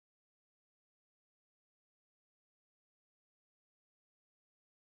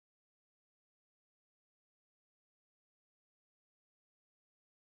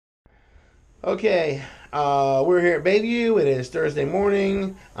Okay, we're here at Bayview. It is Thursday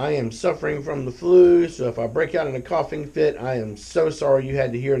morning. I am suffering from the flu, so if I break out in a coughing fit, I am so sorry you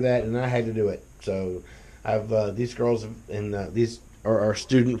had to hear that, and I had to do it. So, I've these girls and these are our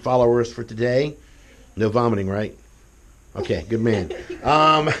student followers for today. No vomiting, right? Okay, good man.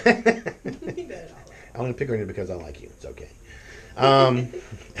 I'm gonna pick on you because I like you. It's okay.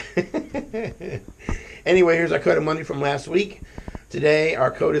 Anyway, here's our code of Monday from last week. Today,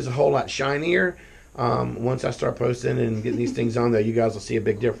 our coat is a whole lot shinier. Once I start posting and getting these things on there, you guys will see a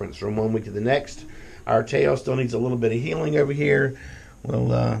big difference from one week to the next. Our tail still needs a little bit of healing over here.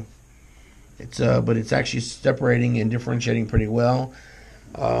 Well, but it's actually separating and differentiating pretty well.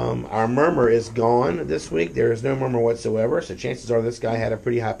 Our murmur is gone this week. There is no murmur whatsoever. So chances are this guy had a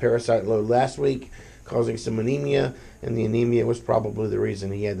pretty high parasite load last week, causing some anemia, and the anemia was probably the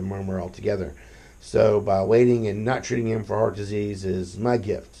reason he had the murmur altogether. So by waiting and not treating him for heart disease is my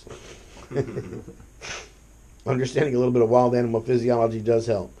gift. Understanding a little bit of wild animal physiology does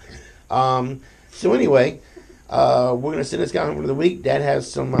help. So anyway, we're going to send this guy home for the week. Dad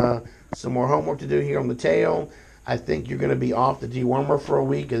has some more homework to do here on the tail. I think you're going to be off the dewormer for a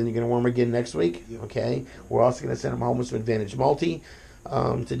week, and then you're going to worm again next week. Yep. Okay. We're also going to send him home with some Advantage Multi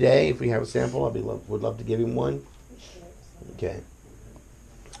today. If we have a sample, would love to give him one. Okay.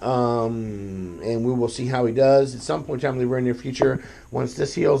 And we will see how he does at some point in time in the very near future. Once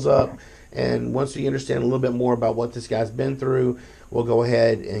this heals up, and once we understand a little bit more about what this guy's been through, we'll go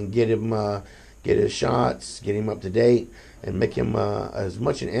ahead and get him, get his shots, get him up to date, and make him as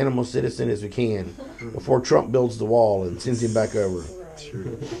much an animal citizen as we can before Trump builds the wall and sends him back over. Sure.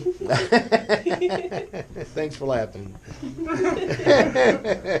 Thanks for laughing. Everybody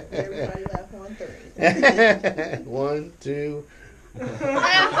laugh on three. 1, 2.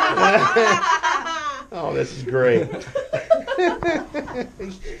 Oh, this is great.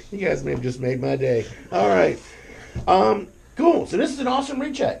 You guys may have just made my day. All right. Cool. So this is an awesome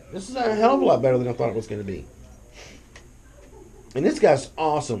recheck. This is a hell of a lot better than I thought it was going to be. And this guy's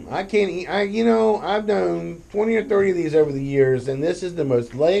awesome. I've done 20 or 30 of these over the years, and this is the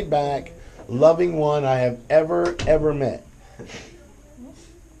most laid back, loving one I have ever met.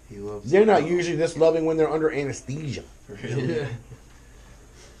 They're not usually this loving when they're under anesthesia. Really? Yeah.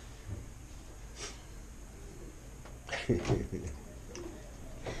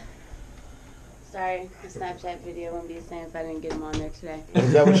 Sorry, the Snapchat video won't be the same if I didn't get him on there today.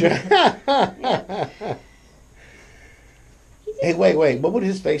 Is that what you're... Yeah. Hey, wait. What would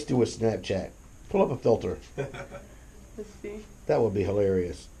his face do with Snapchat? Pull up a filter. Let's see. That would be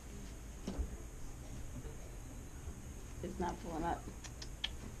hilarious. It's not pulling up.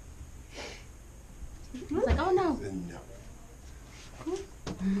 He's like, oh no.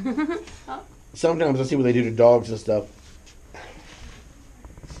 Oh. Sometimes I see what they do to dogs and stuff.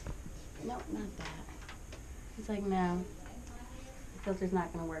 No, not that. He's like, no. The filter's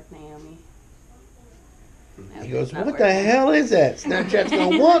not going to work, Naomi. No, He goes, it's not what working. the hell is that? Snapchat's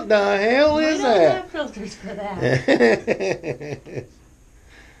going, what the hell is We don't that? have filters for that.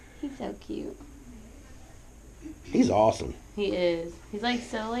 He's so cute. He's awesome. He is. He's like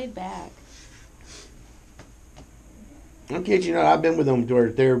so laid back. I'm kidding you not. I've been with them to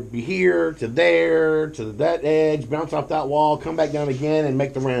where they're here to there to that edge, bounce off that wall, come back down again, and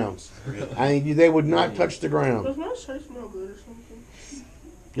make the rounds. Really? I mean, they would not touch the ground. Does my shirt smell good or something?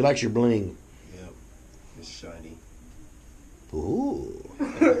 He likes your bling. Yep. It's shiny. Ooh.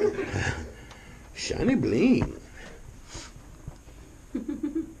 Shiny bling.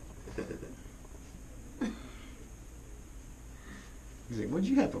 He's like, what'd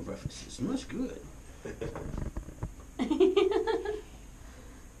you have for breakfast? It smells good.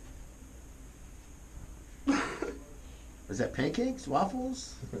 Is that pancakes?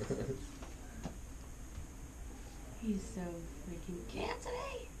 Waffles? He's so freaking cute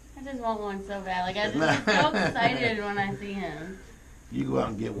today. I just want one so bad. Like, I just get so excited when I see him. You go out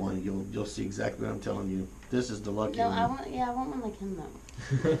and get one. You'll see exactly what I'm telling you. This is the lucky No, one. I want one like him though.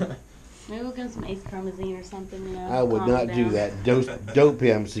 Maybe we'll give him some ace chromazine or something, you know. I would calm not him do down. that. Dope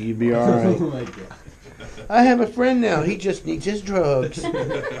him so you'd be all right. Oh my god. I have a friend now. He just needs his drugs. Sometimes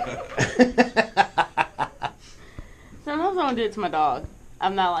I want to do it to my dog.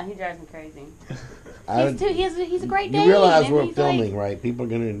 I'm not lying. He drives me crazy. He's a great You dad. realize and we're he's filming, like, right? People are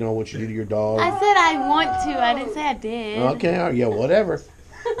going to know what you do to your dog. I said I want to. I didn't say I did. Okay, all right, yeah, whatever.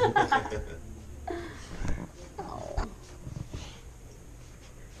 Oh.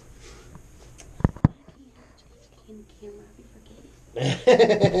 Camera,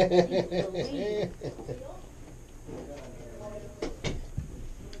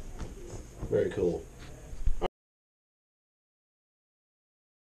 Very cool.